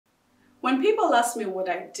When people ask me what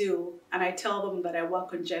I do and I tell them that I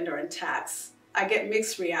work on gender and tax, I get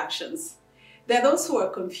mixed reactions. There are those who are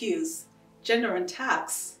confused. Gender and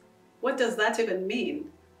tax? What does that even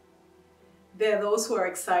mean? There are those who are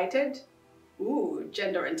excited. Ooh,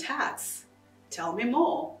 gender and tax. Tell me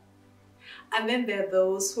more. And then there are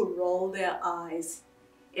those who roll their eyes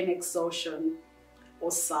in exhaustion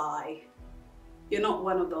or sigh. You're not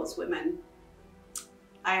one of those women.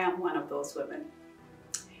 I am one of those women.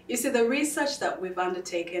 You see, the research that we've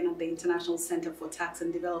undertaken at the International Center for Tax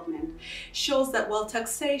and Development shows that while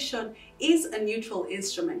taxation is a neutral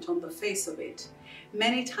instrument on the face of it,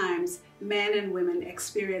 many times men and women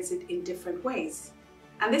experience it in different ways.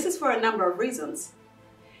 And this is for a number of reasons.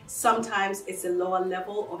 Sometimes it's a lower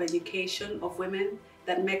level of education of women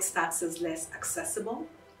that makes taxes less accessible.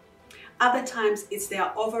 Other times it's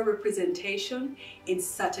their overrepresentation in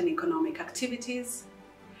certain economic activities.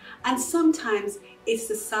 And sometimes it's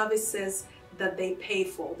the services that they pay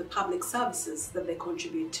for, the public services that they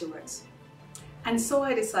contribute towards. And so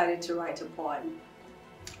I decided to write a poem.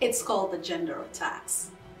 It's called The Gender of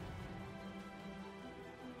Tax.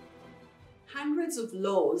 Hundreds of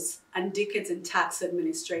laws and decades in tax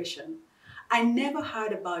administration. I never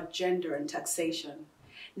heard about gender and taxation.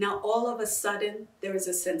 Now all of a sudden there is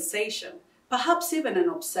a sensation, perhaps even an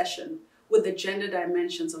obsession, with the gender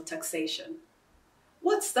dimensions of taxation.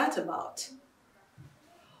 What's that about?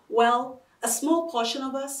 Well, a small portion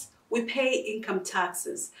of us, we pay income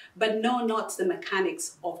taxes, but know not the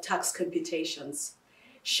mechanics of tax computations.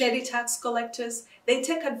 Shady tax collectors, they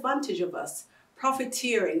take advantage of us,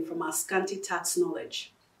 profiteering from our scanty tax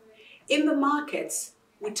knowledge. In the markets,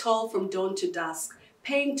 we toil from dawn to dusk,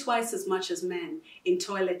 paying twice as much as men in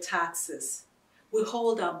toilet taxes. We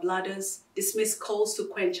hold our bladders, dismiss calls to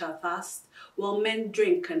quench our thirst, while men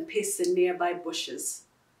drink and piss in nearby bushes.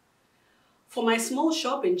 For my small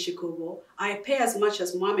shop in Kikuubo, I pay as much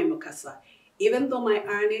as Mwaami Mukasa, even though my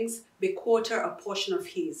earnings be quarter a portion of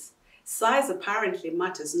his. Size apparently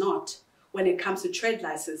matters not when it comes to trade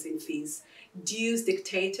licensing fees, dues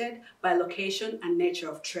dictated by location and nature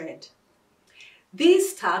of trade.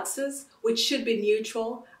 These taxes, which should be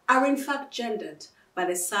neutral, are in fact gendered by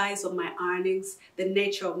the size of my earnings, the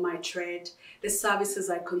nature of my trade, the services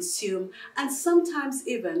I consume, and sometimes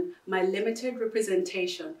even my limited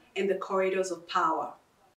representation in the corridors of power.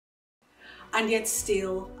 And yet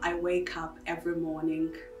still, I wake up every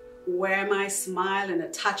morning, wear my smile and a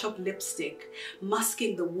touch of lipstick,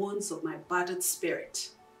 masking the wounds of my battered spirit.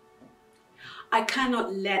 I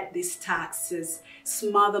cannot let these taxes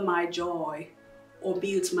smother my joy or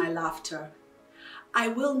mute my laughter. I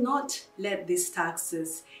will not let these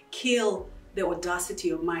taxes kill the audacity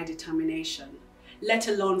of my determination, let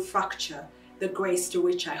alone fracture the grace to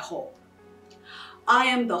which I hope. I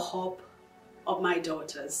am the hope of my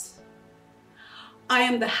daughters. I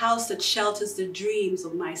am the house that shelters the dreams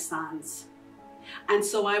of my sons. And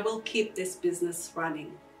so I will keep this business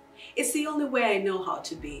running. It's the only way I know how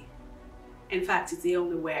to be. In fact, it's the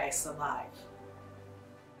only way I survive.